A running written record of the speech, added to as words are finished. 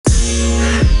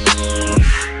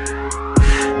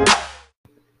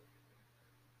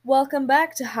Welcome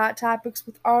back to Hot Topics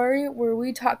with Ari, where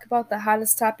we talk about the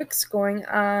hottest topics going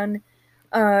on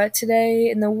today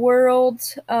in the world.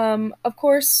 Of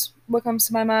course, what comes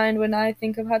to my mind when I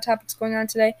think of hot topics going on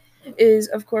today is,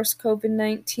 of course,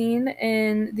 COVID-19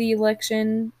 and the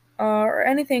election, or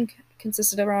anything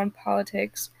consisted around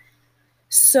politics.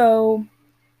 So,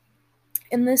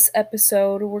 in this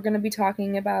episode, we're going to be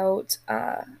talking about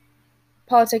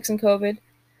politics and COVID,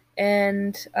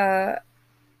 and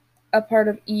a part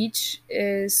of each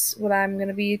is what I'm going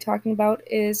to be talking about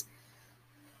is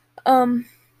um,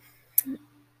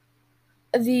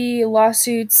 the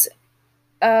lawsuits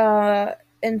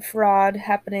and fraud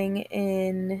happening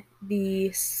in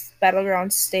the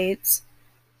battleground states,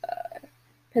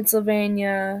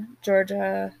 Pennsylvania,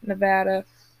 Georgia, Nevada,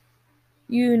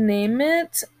 you name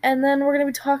it. And then we're going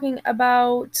to be talking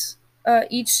about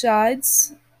each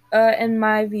side's and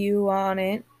my view on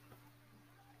it.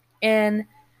 And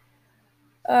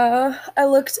I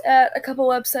looked at a couple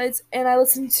websites and I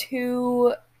listened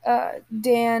to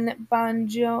Dan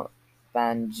Bonjuni,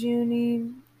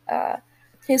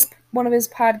 his one of his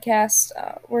podcasts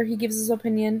where he gives his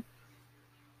opinion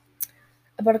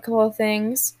about a couple of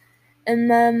things, and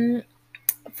then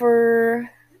for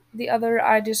the other,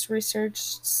 I just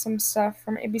researched some stuff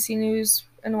from ABC News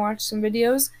and watched some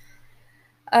videos.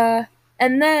 Uh,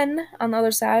 and then on the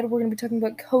other side, we're going to be talking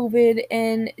about COVID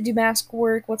and do mask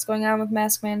work, what's going on with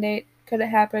mask mandate, could it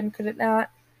happen, could it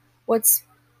not, what's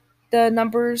the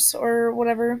numbers or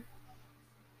whatever.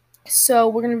 So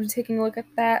we're going to be taking a look at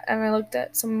that, and I looked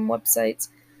at some websites,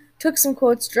 took some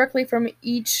quotes directly from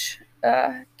each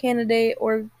candidate,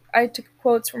 or I took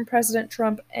quotes from President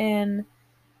Trump and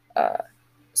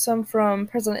some from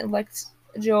President-elect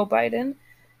Joe Biden.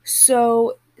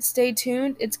 So stay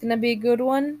tuned. It's going to be a good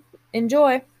one.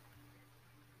 Enjoy.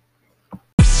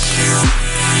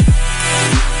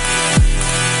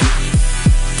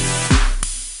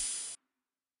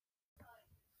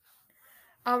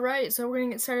 All right, so we're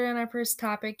going to get started on our first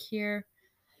topic here,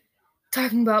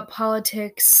 talking about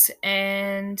politics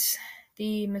and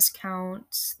the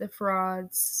miscounts, the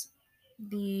frauds,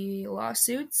 the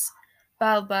lawsuits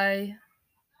filed by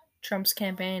Trump's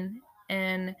campaign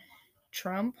and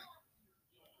Trump,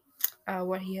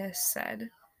 what he has said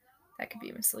that could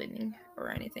be misleading or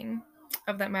anything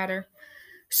of that matter.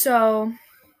 So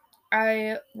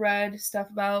I read stuff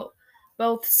about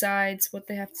both sides, what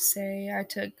they have to say.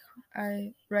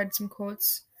 I read some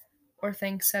quotes or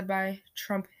things said by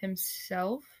Trump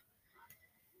himself,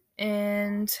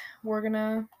 and we're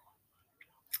gonna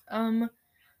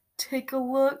take a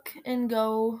look and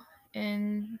go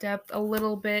in depth a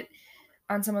little bit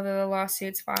on some of the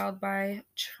lawsuits filed by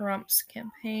Trump's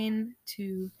campaign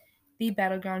to the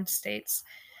battleground states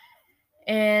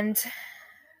and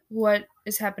what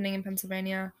is happening in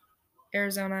Pennsylvania,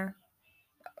 Arizona,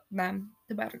 the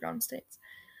battleground states.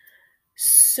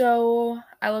 So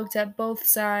I looked at both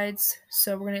sides,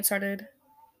 so we're going to get started.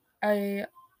 I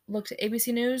looked at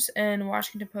ABC News and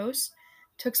Washington Post,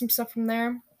 took some stuff from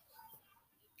there.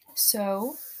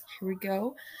 So here we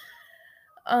go.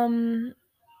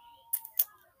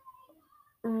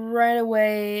 Right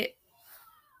away,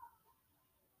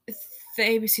 the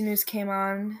ABC News came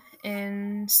on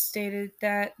and stated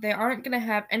that they aren't going to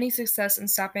have any success in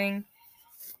stopping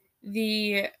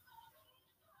the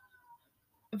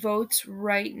votes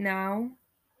right now.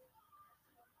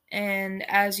 And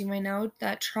as you may know,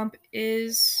 that Trump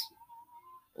is,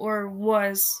 or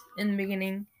was in the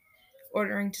beginning,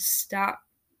 ordering to stop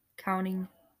counting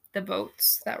the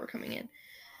votes that were coming in.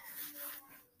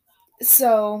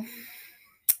 So,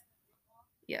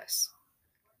 yes.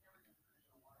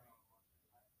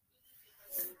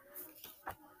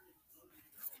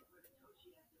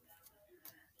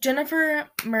 Jennifer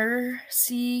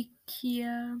Mercikia,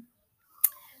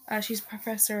 she's a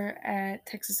professor at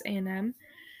Texas A&M.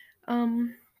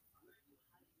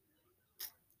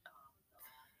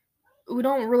 We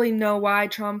don't really know why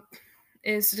Trump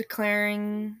is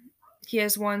declaring he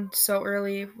has won so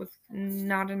early with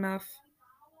not enough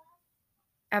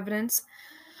evidence.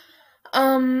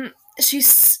 She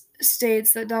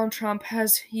states that Donald Trump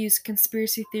has used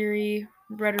conspiracy theory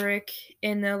rhetoric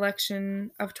in the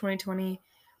election of 2020,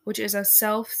 which is a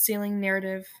self-sealing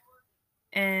narrative,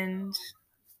 and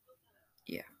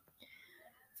yeah.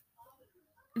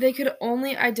 They could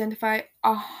only identify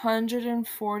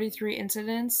 143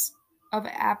 incidents of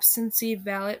absentee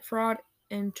ballot fraud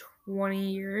in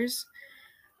 20 years.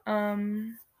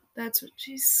 That's what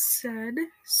she said.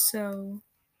 So,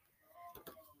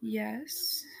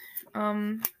 yes.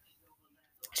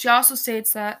 She also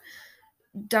states that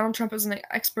Donald Trump is an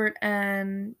expert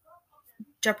in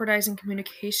jeopardizing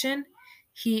communication.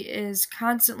 he is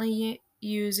constantly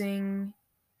using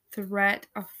threat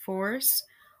of force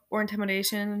or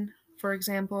intimidation. For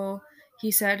example,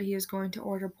 he said he is going to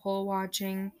order poll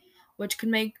watching, which could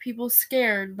make people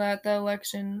scared that the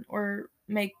election, or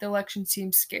make the election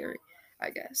seem scary, I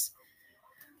guess.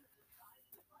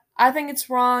 I think it's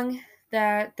wrong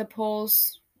that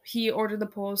he ordered the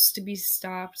polls to be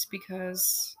stopped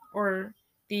or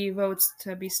the votes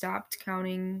to be stopped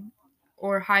counting,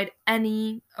 or hide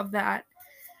any of that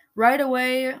right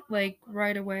away,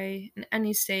 in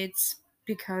any states,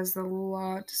 because the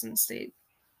law doesn't state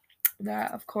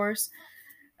that, of course.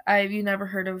 You never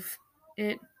heard of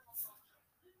it.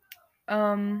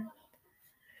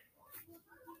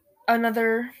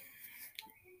 Another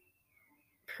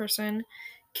person,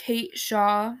 Kate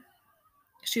Shaw,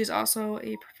 she's also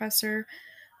a professor,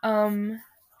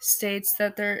 states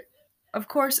that there, of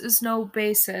course, is no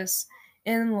basis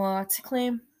in law to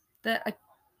claim that a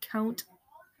count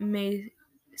may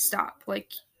stop.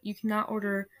 Like, you cannot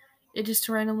order it just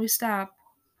to randomly stop.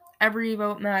 Every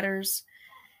vote matters,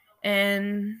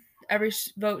 and every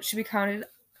vote should be counted,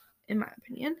 in my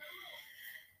opinion.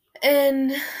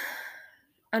 And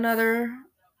another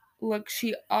look,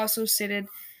 she also stated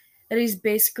that he's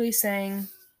basically saying,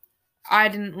 I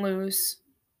didn't lose,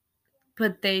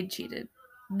 but they cheated.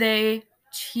 They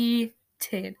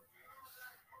cheated.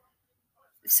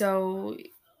 So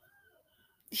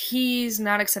he's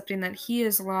not accepting that he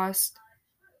has lost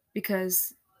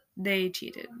because they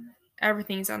cheated.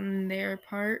 Everything's on their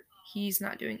part. He's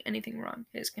not doing anything wrong.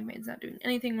 His campaign's not doing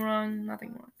anything wrong.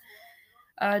 Nothing wrong.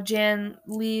 Jan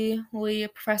Lee, a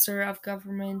professor of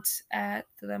government at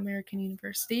the American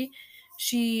University,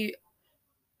 she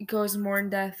goes more in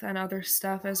depth on other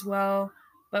stuff as well.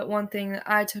 But one thing that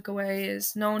I took away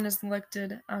is no one is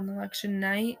elected on election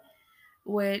night,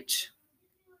 which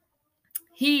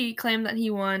he claimed that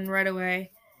he won right away.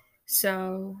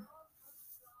 So,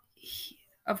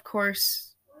 of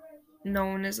course, no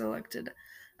one is elected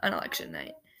on election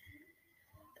night.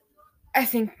 I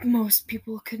think most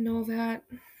people could know that.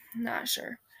 Not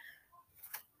sure.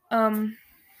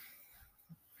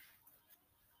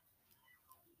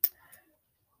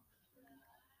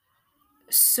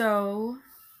 So,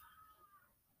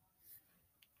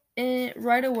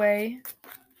 right away,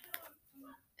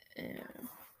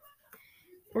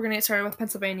 we're going to get started with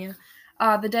Pennsylvania.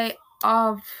 The day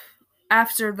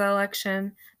after the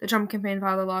election, the Trump campaign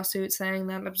filed a lawsuit saying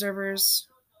that observers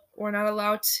were not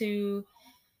allowed to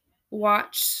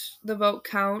watch the vote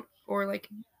count, or like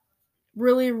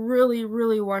really, really,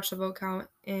 really watch the vote count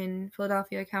in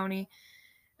Philadelphia County.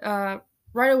 Right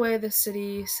away, the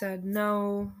city said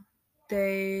no.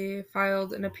 They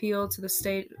filed an appeal to the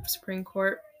state Supreme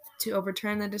Court to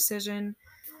overturn the decision.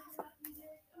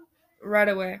 Right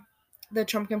away, the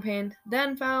Trump campaign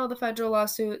then filed a federal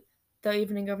lawsuit the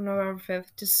evening of November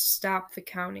 5th to stop the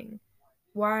counting.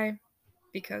 Why?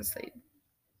 Because they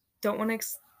don't want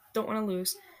to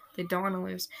lose. They don't want to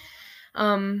lose.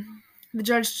 The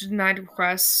judge denied the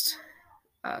request.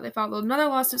 They filed another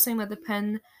lawsuit saying that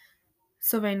the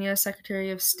Pennsylvania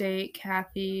Secretary of State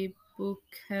Kathy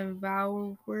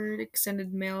Buchwald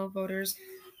extended mail voters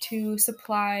to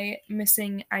supply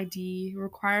missing ID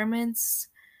requirements.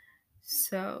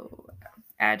 So,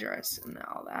 address and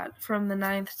all that. From the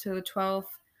 9th to the 12th,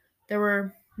 there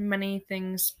were many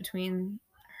things between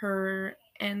her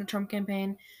and the Trump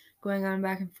campaign going on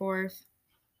back and forth.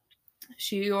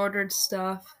 She ordered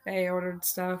stuff. They ordered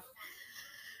stuff.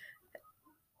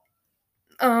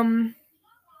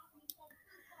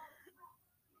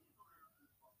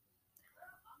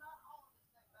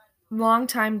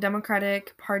 Longtime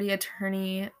Democratic Party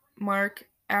attorney Mark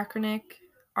Akronick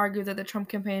argued that the Trump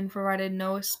campaign provided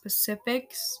no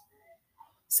specifics,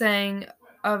 saying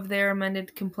of their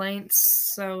amended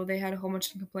complaints. So they had a whole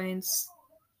bunch of complaints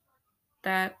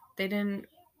that they didn't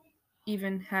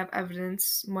even have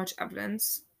much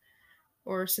evidence,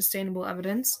 or sustainable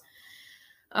evidence.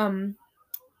 There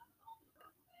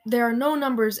are no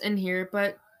numbers in here,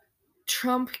 but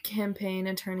Trump campaign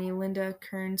attorney Linda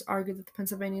Kearns argued that the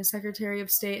Pennsylvania Secretary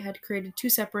of State had created two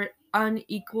separate,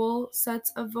 unequal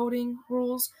sets of voting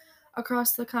rules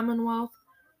across the Commonwealth,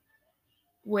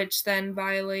 which then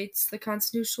violates the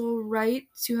constitutional right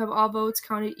to have all votes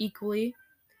counted equally.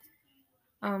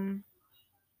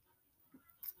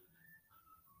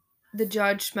 The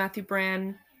judge, Matthew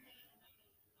Brann,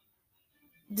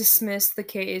 dismissed the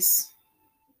case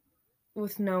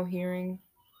with no hearing.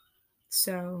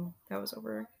 So that was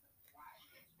over.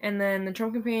 And then the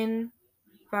Trump campaign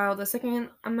filed a second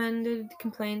amended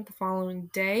complaint the following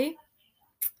day.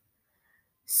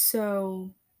 So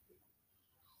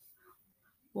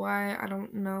Why? I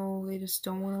don't know. They just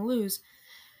don't want to lose.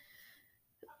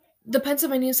 The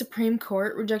Pennsylvania Supreme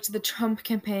Court rejected the Trump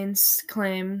campaign's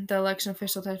claim that election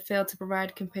officials had failed to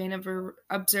provide campaign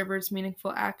observers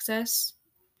meaningful access.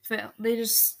 They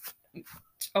just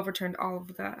overturned all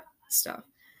of that stuff.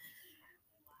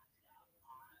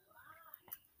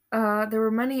 There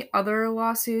were many other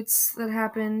lawsuits that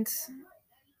happened.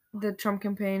 The Trump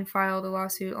campaign filed a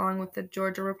lawsuit along with the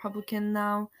Georgia Republican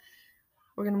now.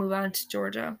 We're going to move on to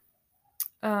Georgia.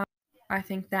 I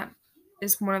think that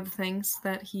is one of the things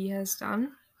that he has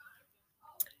done.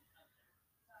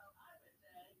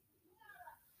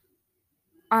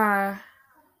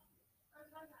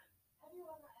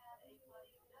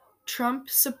 Trump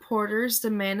supporters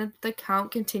demanded the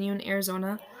count continue in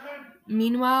Arizona.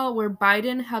 Meanwhile, where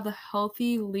Biden had a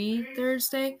healthy lead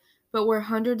Thursday, but where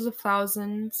hundreds of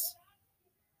thousands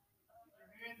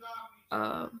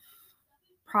of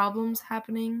problems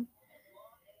happening.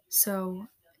 So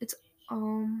it's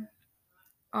all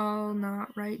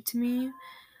not right to me.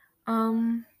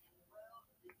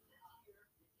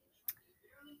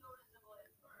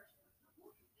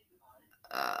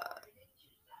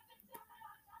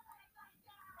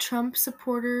 Trump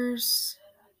supporters,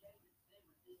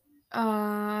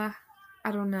 I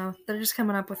don't know. They're just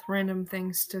coming up with random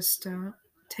things just to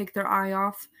take their eye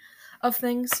off of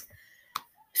things.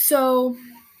 So,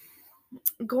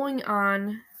 going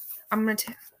on, I'm going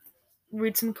to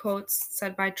read some quotes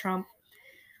said by Trump.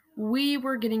 We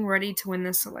were getting ready to win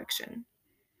this election.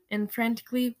 And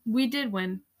frantically, we did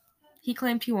win. He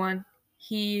claimed he won.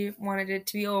 He wanted it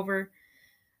to be over.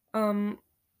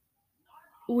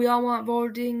 We all want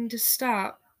voting to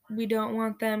stop. We don't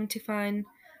want them to find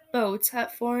votes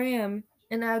at 4 a.m.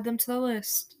 and add them to the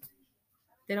list.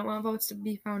 They don't want votes to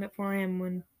be found at 4 a.m.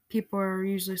 when people are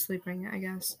usually sleeping, I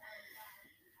guess.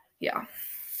 Yeah.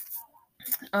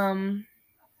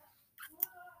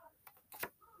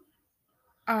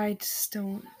 I just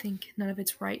don't think none of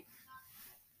it's right.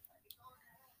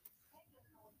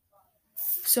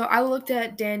 So I looked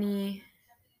at Danny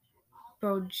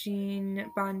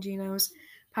Bongino's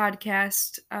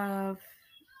podcast of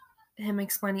him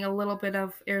explaining a little bit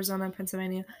of Arizona and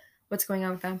Pennsylvania, what's going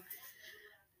on with them.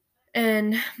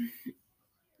 And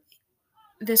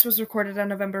this was recorded on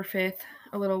November 5th,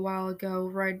 a little while ago,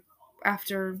 right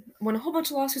after when a whole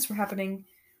bunch of lawsuits were happening.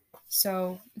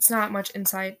 So it's not much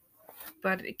insight,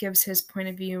 but it gives his point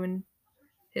of view and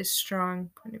his strong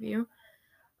point of view.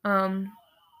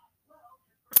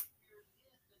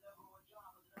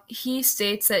 He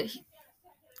states that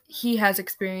he has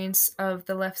experience of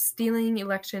the left stealing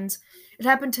elections. It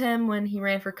happened to him when he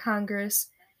ran for Congress.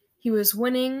 He was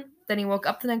winning, then he woke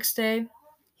up the next day.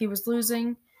 He was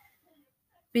losing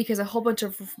because a whole bunch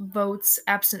of votes,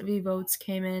 absentee votes,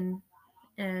 came in,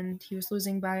 and he was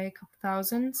losing by a couple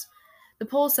thousands. The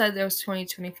poll said there was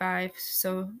 2025,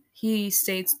 so he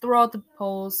states, throw out the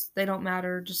polls. They don't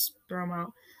matter. Just throw them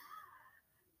out.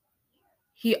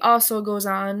 He also goes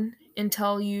on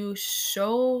until you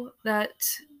show that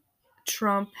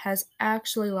Trump has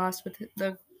actually lost with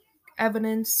the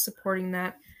evidence supporting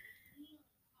that.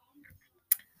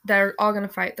 They're all going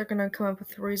to fight. They're going to come up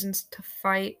with reasons to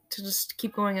fight, to just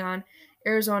keep going on.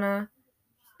 Arizona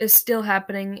is still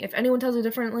happening. If anyone tells you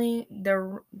differently,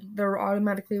 they're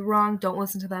automatically wrong. Don't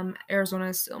listen to them. Arizona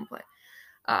is still in play.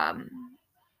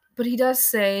 But he does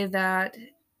say that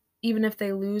even if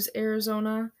they lose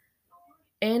Arizona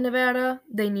and Nevada,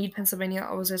 they need Pennsylvania.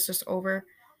 It's just over.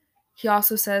 He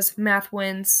also says math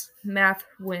wins. Math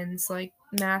wins. Like,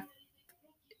 math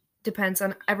depends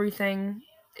on everything.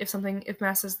 If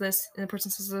math says this and the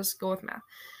person says this, go with math.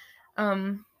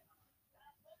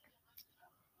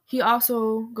 He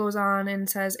also goes on and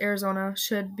says Arizona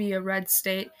should be a red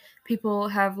state. People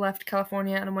have left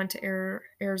California and went to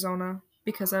Arizona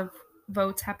because of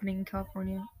votes happening in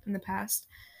California in the past.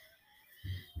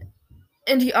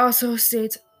 And he also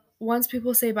states, once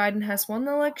people say Biden has won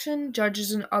the election,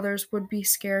 judges and others would be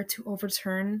scared to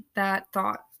overturn that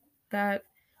thought. That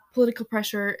political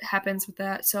pressure happens with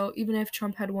that. So even if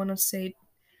Trump had won a state,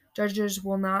 judges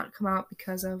will not come out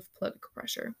because of political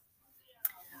pressure.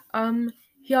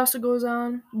 He also goes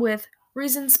on with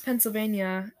reasons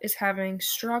Pennsylvania is having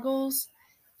struggles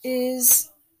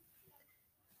is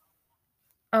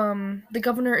the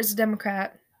governor is a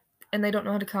Democrat and they don't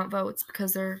know how to count votes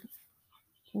because they're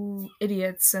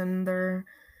idiots and they're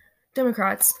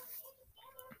Democrats.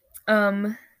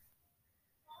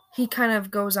 He kind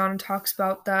of goes on and talks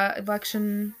about that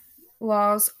election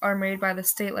laws are made by the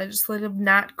state legislative,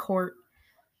 not court.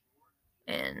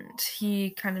 And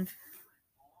he kind of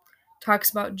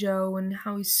talks about Joe and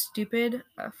how he's stupid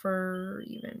for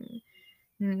even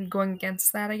going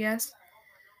against that, I guess.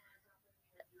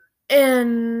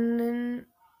 And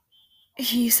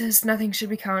he says nothing should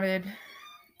be counted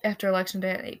after Election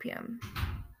Day at 8 p.m.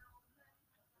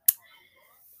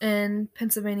 And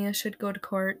Pennsylvania should go to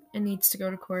court. It needs to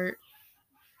go to court.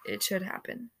 It should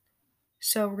happen.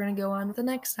 So we're going to go on with the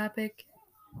next topic.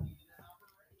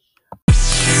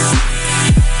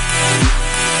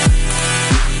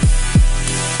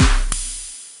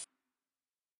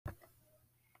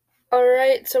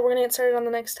 Alright, so we're going to get started on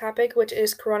the next topic, which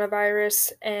is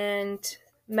coronavirus and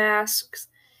masks.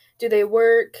 Do they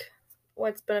work?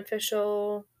 What's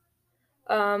beneficial?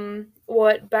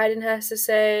 What Biden has to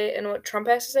say and what Trump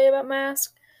has to say about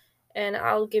masks. And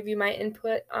I'll give you my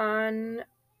input on,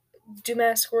 do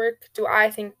masks work? Do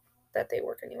I think that they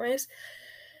work anyways?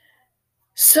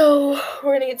 So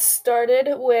we're going to get started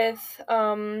with,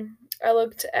 I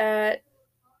looked at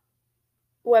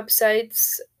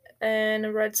websites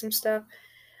and read some stuff.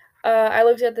 I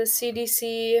looked at the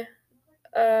CDC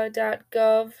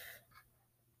 .gov,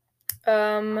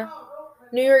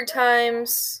 New York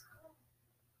Times,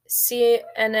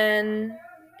 CNN,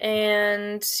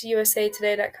 and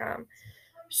USAtoday.com.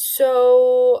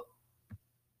 So,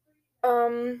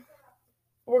 we're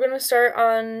going to start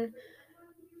on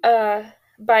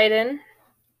Biden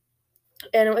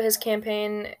and what his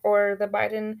campaign or the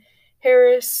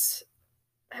Biden-Harris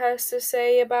has to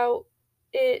say about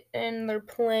it and their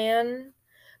plan.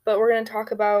 But we're going to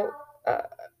talk about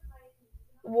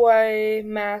why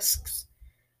masks,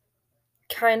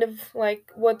 kind of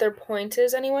like what their point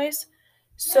is anyways.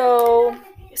 So,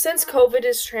 since COVID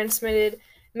is transmitted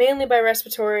mainly by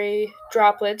respiratory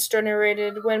droplets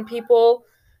generated when people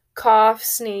cough,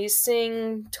 sneeze,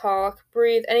 sing, talk,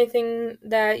 breathe, anything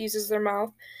that uses their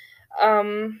mouth,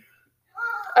 a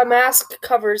mask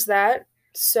covers that,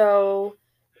 so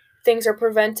things are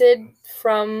prevented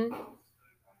from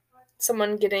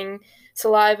someone getting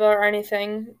saliva or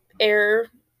anything air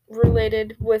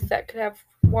related with that could have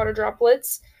water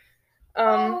droplets.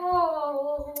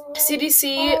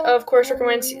 CDC, of course,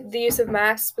 recommends the use of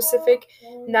mask-specific,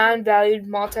 non-valued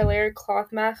multi-layered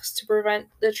cloth masks to prevent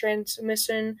the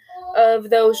transmission of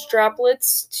those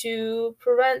droplets to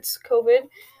prevent COVID,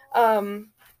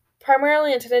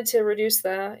 primarily intended to reduce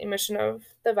the emission of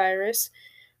the virus.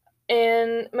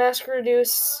 And masks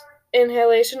reduce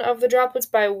inhalation of the droplets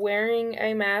by wearing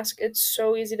a mask. It's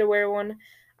so easy to wear one.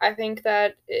 I think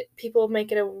that people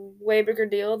make it a way bigger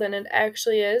deal than it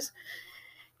actually is.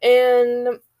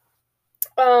 And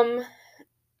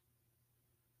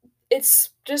it's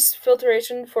just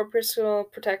filtration for personal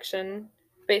protection,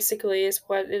 basically, is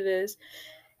what it is.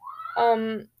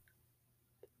 The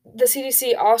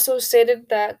CDC also stated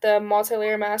that the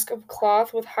multi-layer mask of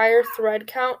cloth with higher thread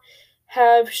count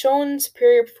have shown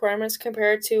superior performance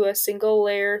compared to a single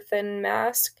layer thin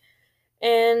mask.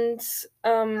 And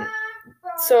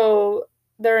so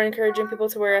they're encouraging people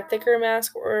to wear a thicker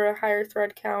mask or a higher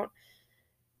thread count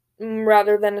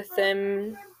rather than a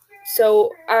thin.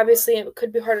 So obviously it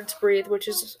could be harder to breathe, which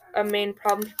is a main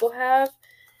problem people have,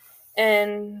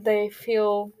 and they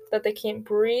feel that they can't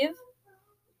breathe.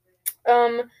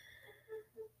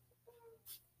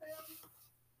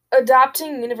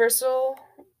 Adopting universal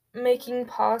making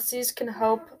policies can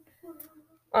help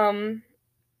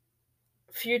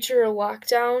future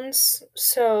lockdowns.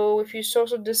 So if you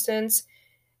social distance,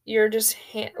 you're just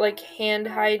hand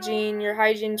hygiene, your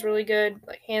hygiene's really good,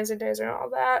 like hand sanitizer and all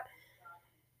that.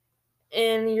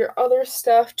 And your other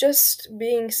stuff, just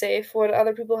being safe, what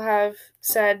other people have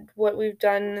said, what we've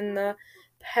done in the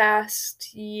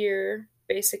past year,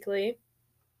 basically.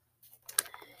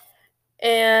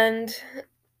 And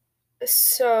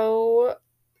so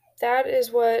that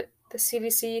is what the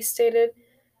CDC stated.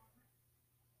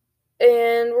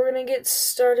 And we're going to get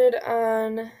started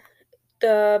on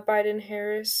the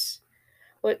Biden-Harris,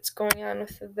 what's going on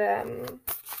with them.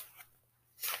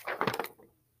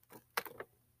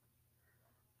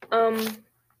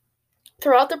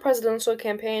 Throughout the presidential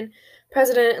campaign,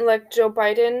 President-elect Joe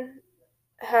Biden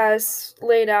has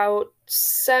laid out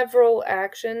several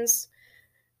actions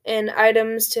and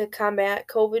items to combat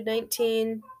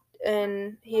COVID-19,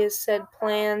 and he has said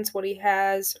plans, what he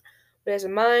has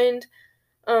in mind,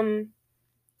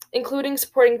 including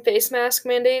supporting face mask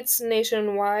mandates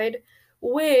nationwide,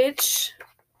 which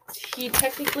he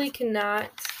technically cannot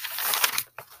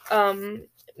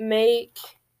make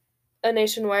a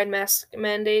nationwide mask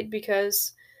mandate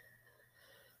because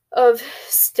of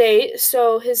state.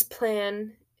 So his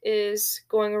plan is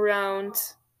going around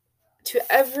to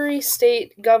every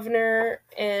state governor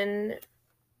and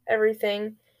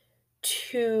everything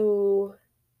to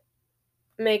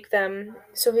make them.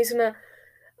 So he's gonna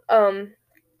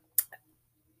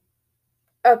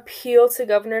appeal to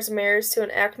governors and mayors to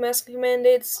enact mask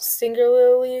mandates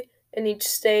singularly in each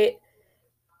state.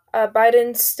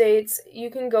 Biden states you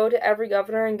can go to every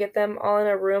governor and get them all in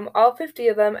a room, all 50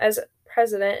 of them, as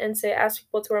president, and say, ask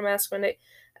people to wear masks mandate.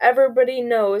 Everybody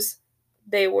knows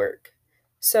they work.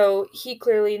 So he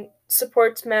clearly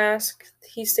supports masks.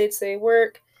 He states they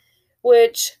work,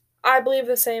 which I believe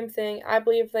the same thing. I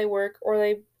believe they work,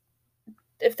 or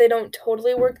if they don't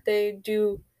totally work, they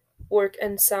do work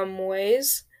in some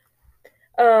ways.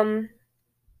 Um,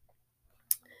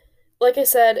 like I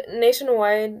said,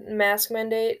 nationwide mask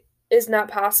mandate is not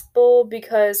possible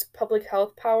because public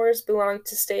health powers belong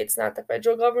to states, not the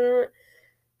federal government,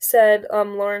 said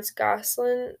Lawrence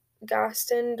Gostin,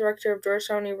 director of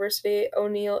Georgetown University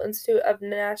O'Neill Institute of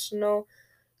National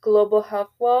Global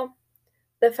Health Law.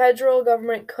 The federal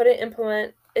government couldn't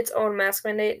implement its own mask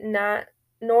mandate,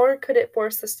 nor could it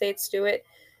force the states to do it.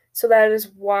 So that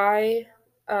is why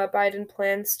Biden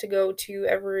plans to go to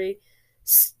every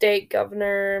state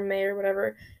governor, mayor,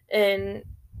 whatever, and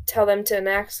tell them to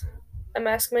enact a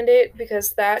mask mandate,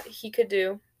 because that he could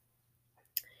do.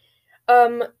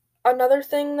 Um, Another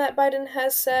thing that Biden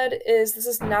has said is this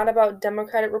is not about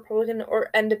Democratic, Republican, or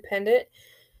Independent.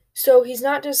 So he's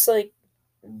not just like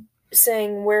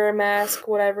saying wear a mask,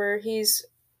 whatever. He's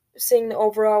saying the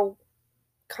overall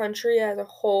country as a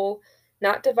whole,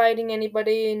 not dividing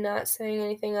anybody, not saying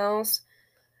anything else.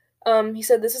 He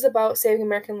said this is about saving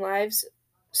American lives,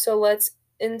 so let's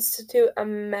institute a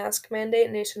mask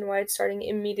mandate nationwide starting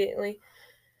immediately.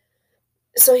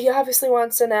 So he obviously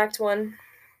wants to enact one.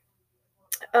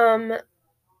 Um,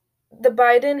 the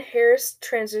Biden-Harris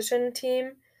transition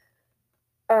team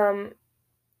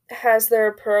has their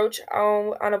approach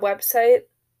on a website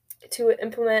to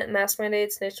implement mask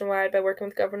mandates nationwide by working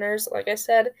with governors, like I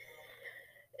said.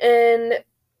 And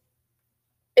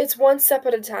it's one step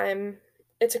at a time.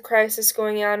 It's a crisis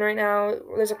going on right now.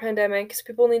 There's a pandemic, so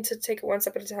people need to take it one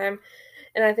step at a time.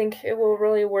 And I think it will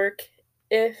really work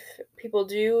if people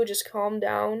do just calm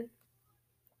down.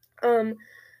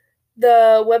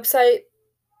 The website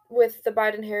with the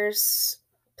Biden Harris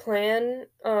plan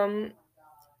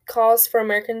calls for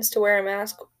Americans to wear a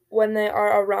mask when they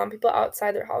are around people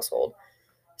outside their household.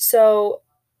 So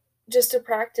just to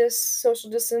practice social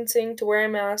distancing, to wear a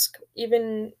mask,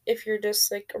 even if you're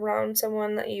just like around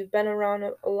someone that you've been around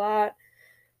a lot,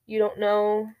 you don't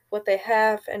know what they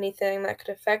have, anything that could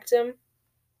affect them.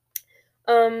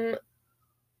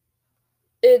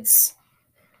 It's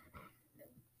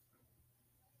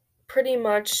pretty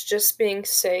much just being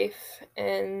safe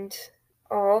and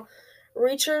all.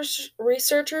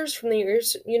 Researchers from the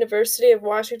University of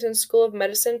Washington School of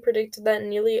Medicine predicted that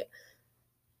nearly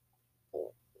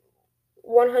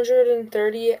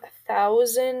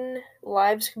 130,000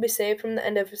 lives could be saved from the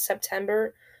end of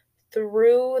September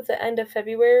through the end of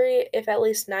February if at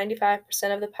least 95%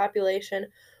 of the population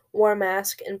wore a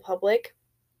mask in public.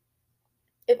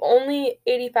 If only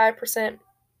 85%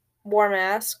 wore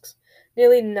masks,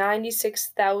 nearly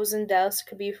 96,000 deaths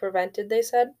could be prevented, they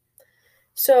said.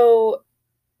 So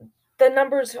the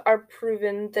numbers are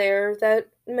proven there that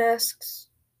masks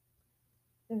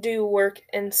do work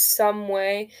in some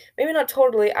way. Maybe not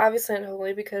totally, obviously not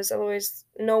totally, because otherwise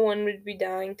no one would be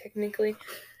dying technically.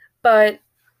 But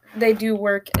they do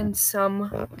work in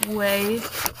some way,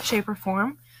 shape, or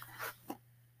form.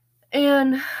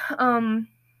 And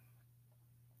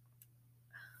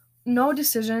no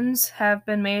decisions have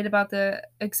been made about the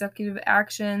executive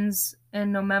actions,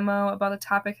 and no memo about the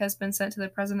topic has been sent to the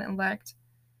president-elect.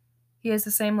 He has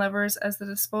the same levers as the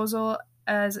disposal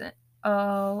as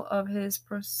all of his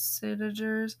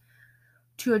procedures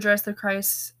to address the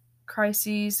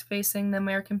crises facing the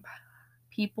American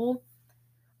people,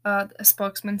 a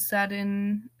spokesman said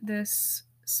in this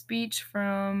speech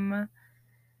from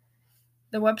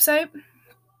the website.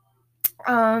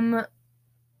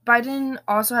 Biden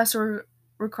also has to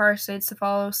require states to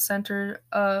follow Center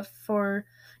for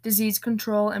Disease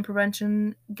Control and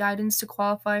Prevention guidance to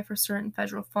qualify for certain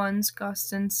federal funds,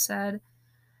 Gostin said.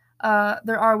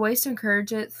 There are ways to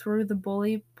encourage it through the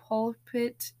bully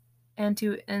pulpit and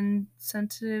to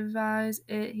incentivize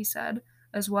it, he said,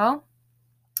 as well.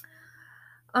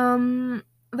 There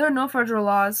are no federal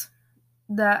laws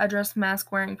that address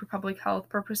mask wearing for public health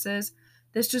purposes.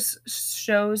 This just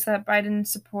shows that Biden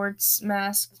supports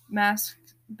masks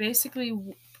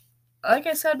basically, like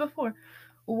I said before,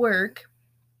 work.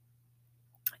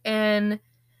 And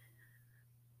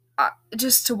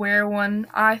just to wear one,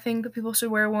 I think that people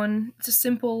should wear one. It's a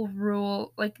simple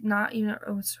rule, like not even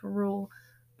it's a rule,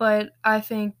 but I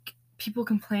think people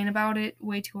complain about it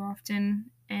way too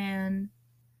often, and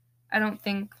I don't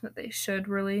think that they should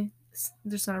really.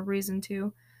 there's not a reason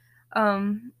to.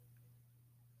 Um,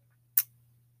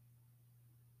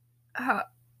 how,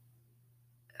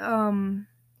 um,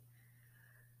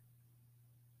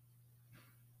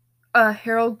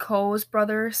 Harold Cole's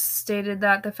brother stated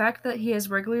that the fact that he is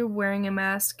regularly wearing a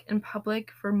mask in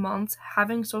public for months,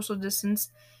 having social distance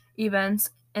events,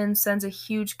 and sends a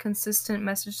huge, consistent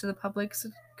message to the public.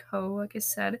 Coe, like I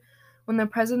said, when the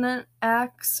president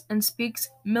acts and speaks,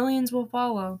 millions will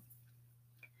follow.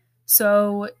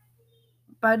 So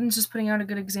Biden's just putting out a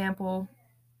good example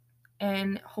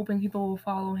and hoping people will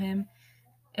follow him.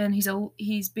 And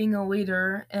he's being a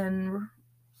leader and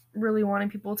really wanting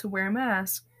people to wear a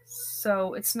mask.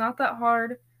 So it's not that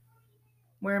hard.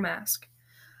 Wear a mask.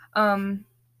 Um,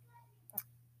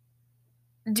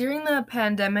 During the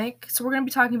pandemic, so we're going to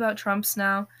be talking about Trump's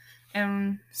now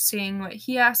and seeing what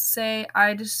he has to say.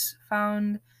 I just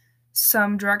found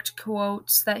some direct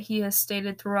quotes that he has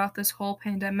stated throughout this whole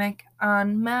pandemic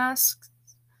on masks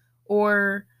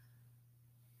or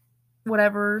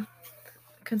whatever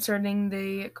concerning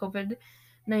the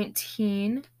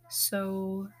COVID-19.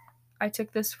 So I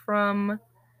took this from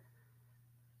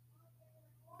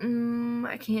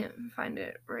I can't find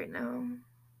it right now.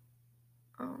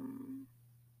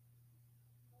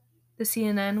 The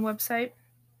CNN website.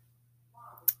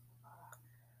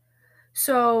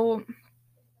 So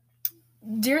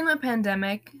during the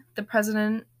pandemic,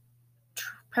 President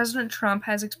Trump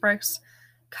has expressed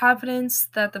confidence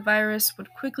that the virus would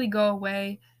quickly go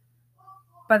away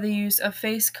by the use of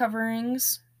face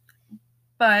coverings,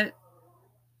 but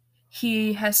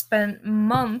he has spent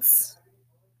months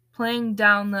playing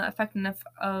down the effectiveness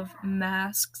of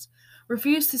masks,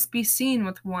 refused to be seen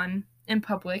with one in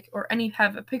public or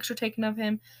have a picture taken of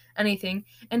him, anything,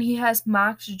 and he has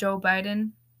mocked Joe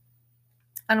Biden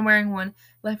on wearing one.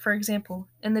 Like, for example,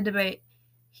 in the debate,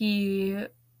 he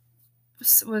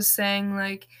was saying,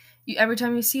 like, every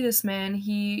time you see this man,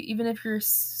 even if you're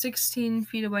 16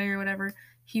 feet away or whatever,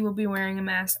 he will be wearing a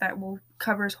mask that will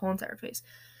cover his whole entire face.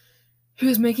 He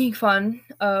was making fun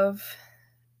of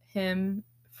him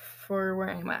for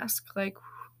wearing a mask. Like,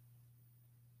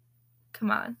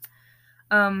 come on.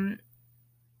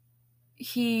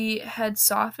 He had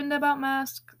softened about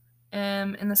masks.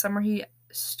 In the summer, he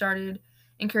started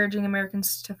encouraging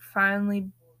Americans to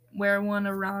finally wear one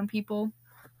around people.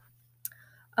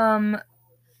 And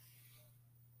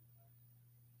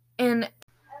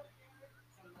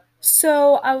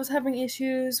so I was having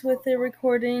issues with the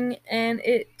recording, and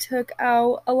it took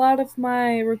out a lot of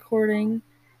my recording.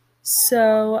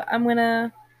 So I'm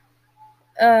gonna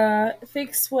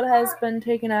fix what has been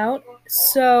taken out.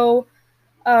 So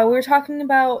we were talking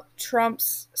about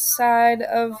Trump's side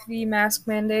of the mask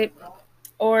mandate,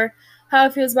 or how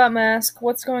he feels about masks,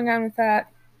 what's going on with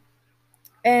that.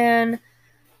 And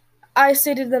I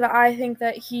stated that I think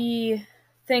that he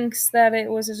thinks that it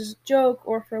was just a joke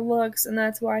or for looks, and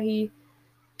that's why he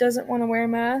doesn't want to wear a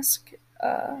mask.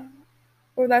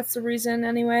 Or that's the reason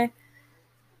anyway.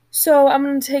 So I'm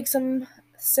going to take some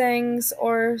sayings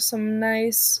or some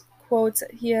nice quotes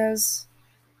that he has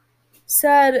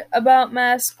said about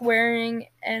mask wearing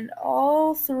and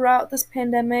all throughout this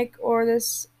pandemic or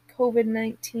this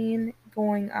COVID-19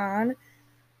 going on.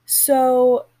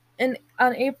 So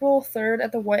on April 3rd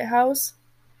at the White House,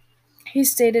 he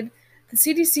stated, "The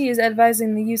CDC is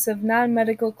advising the use of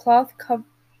non-medical cloth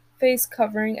face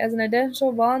covering as an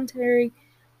additional voluntary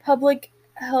public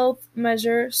health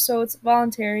measure, so it's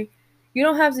voluntary. You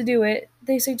don't have to do it.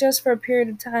 They suggest for a period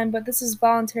of time, but this is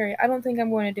voluntary. I don't think I'm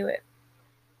going to do it."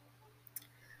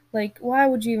 Like, why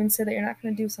would you even say that you're not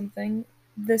going to do something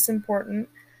this important?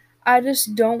 I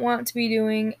just don't want to be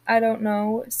doing, I don't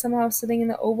know, somehow sitting in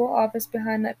the Oval Office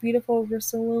behind that beautiful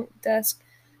Resolute desk,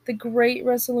 the great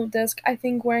Resolute desk, I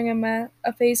think wearing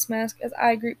a face mask as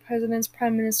I greet presidents,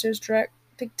 prime ministers,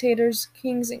 dictators,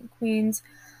 kings, and queens.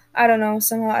 I don't know,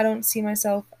 somehow I don't see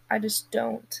myself. I just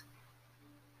don't.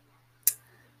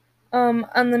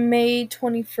 On the May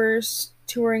 21st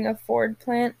touring a Ford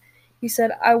plant, he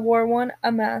said, "I wore one,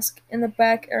 a mask, in the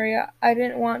back area. I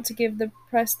didn't want to give the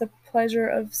press the pleasure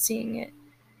of seeing it."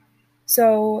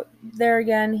 So, there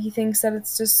again, he thinks that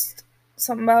it's just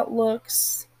something about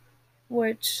looks,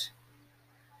 which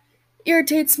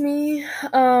irritates me.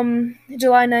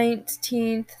 July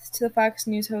 19th, to the Fox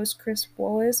News host Chris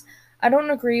Wallace, "I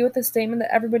don't agree with the statement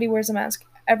that everybody wears a mask.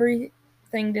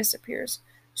 Everything disappears."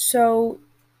 So,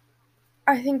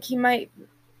 I think he might,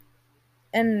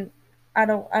 and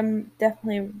I'm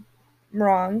definitely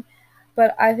wrong,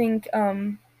 but I think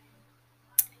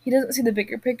he doesn't see the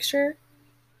bigger picture,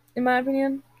 in my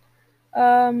opinion.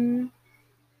 Um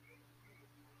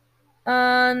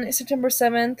On September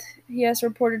 7th, he has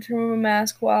reported to remove a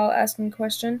mask while asking a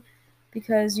question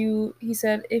because he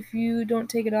said, if you don't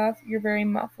take it off, you're very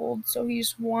muffled. So he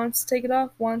just wants to take it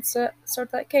off, wants to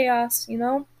start that chaos, you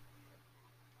know?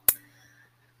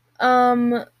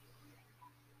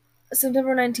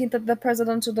 September 19th at the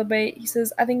presidential debate, he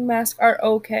says, I think masks are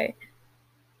okay.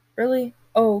 Really?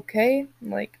 Okay?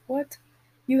 Like, what?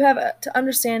 You have to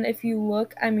understand if you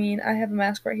look, I mean, I have a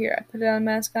mask right here. I put a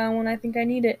mask on when I think I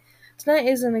need it. Tonight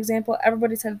is an example.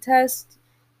 Everybody's had a test,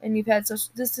 and you've had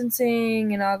social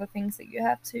distancing and all the things that you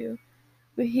have to.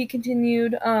 But he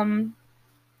continued, when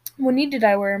did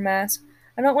I wear a mask?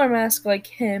 I don't wear a mask like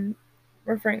him,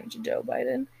 referring to Joe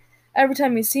Biden. Every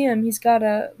time you see him, he's got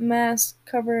a mask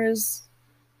cover his.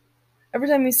 Every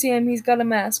time you see him, he's got a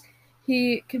mask.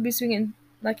 He could be swinging,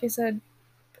 like I said,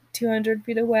 200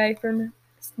 feet away from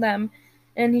them,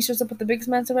 and he shows up with the biggest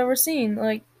mask I've ever seen.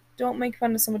 Like, don't make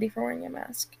fun of somebody for wearing a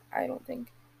mask. I don't think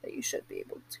that you should be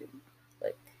able to.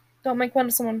 Like, don't make fun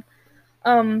of someone.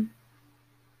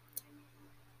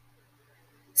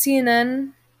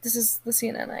 CNN. This is the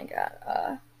CNN I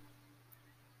got.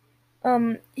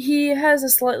 He has a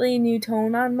slightly new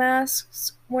tone on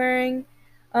masks wearing.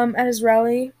 At his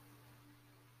rally,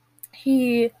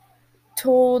 he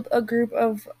told a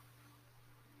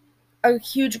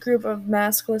huge group of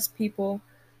maskless people,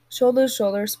 shoulder to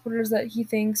shoulder, supporters, that he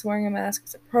thinks wearing a mask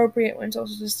is appropriate when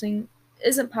social distancing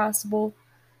isn't possible.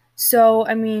 So,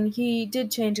 I mean, he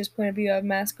did change his point of view of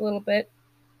mask a little bit.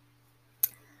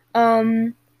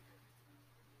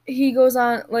 He goes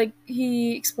on, like,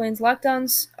 he explains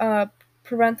lockdowns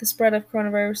prevent the spread of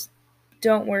coronavirus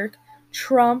don't work.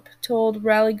 Trump told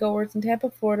rally goers in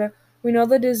Tampa, Florida, we know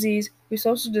the disease, we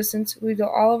social distance, we do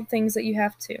all of the things that you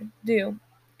have to do.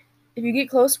 If you get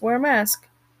close, wear a mask.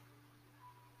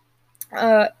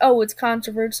 It's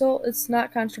controversial. It's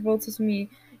not controversial to me.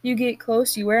 You get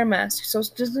close, you wear a mask.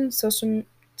 Social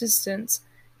distance,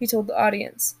 he told the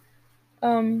audience.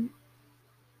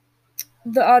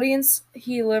 The audience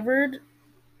he delivered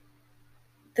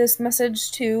this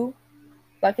message to,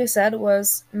 like I said,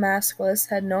 was maskless,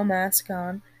 had no mask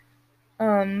on.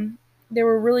 They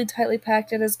were really tightly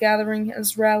packed at his gathering,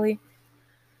 his rally.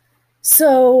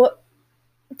 So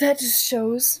that just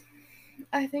shows,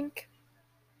 I think.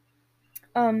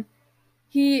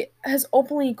 He has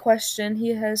openly questioned,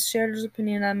 he has shared his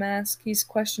opinion on masks, he's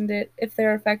questioned it, if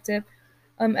they're effective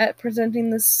at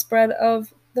preventing the spread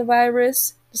of the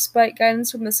virus, despite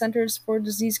guidance from the Centers for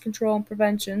Disease Control and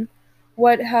Prevention.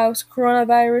 White House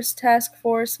Coronavirus Task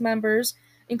Force members,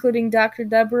 including Dr.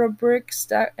 Deborah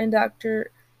Birx and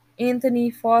Dr.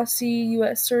 Anthony Fauci,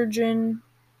 U.S. Surgeon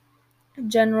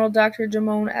General Dr.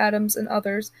 Jamon Adams, and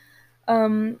others.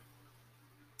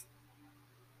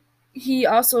 He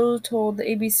also told the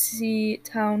ABC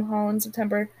town hall in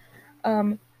September,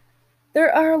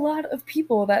 there are a lot of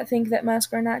people that think that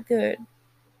masks are not good.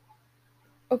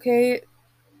 Okay,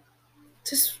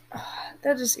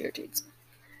 that just irritates me.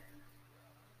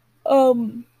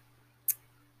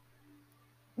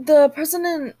 The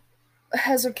president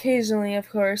has occasionally, of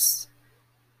course,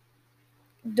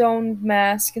 donned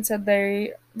masks and said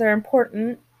they're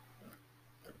important.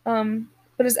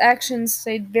 But his actions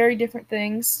say very different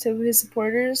things to his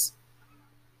supporters.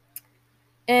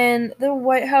 And the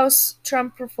White House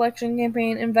Trump Reflection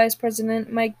Campaign and Vice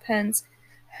President Mike Pence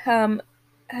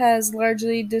has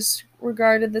largely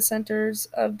disregarded the Centers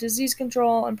of Disease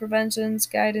Control and Prevention's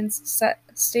guidance,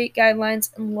 state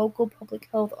guidelines, and local public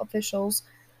health officials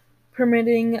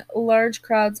permitting large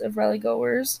crowds of rally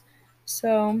goers.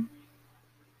 So,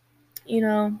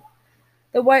 the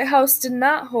White House did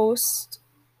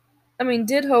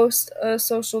host a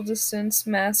social distance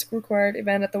mask required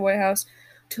event at the White House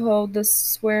to hold the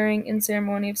swearing-in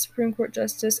ceremony of Supreme Court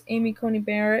Justice Amy Coney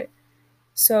Barrett.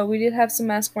 So we did have some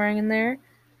mask wearing in there.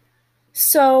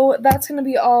 So that's going to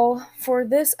be all for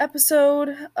this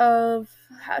episode of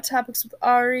Hot Topics with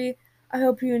Ari. I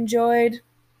hope you enjoyed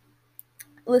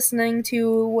listening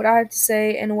to what I have to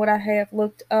say and what I have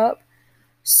looked up.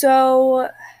 So,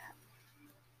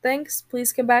 thanks.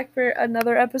 Please come back for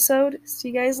another episode. See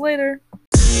you guys later.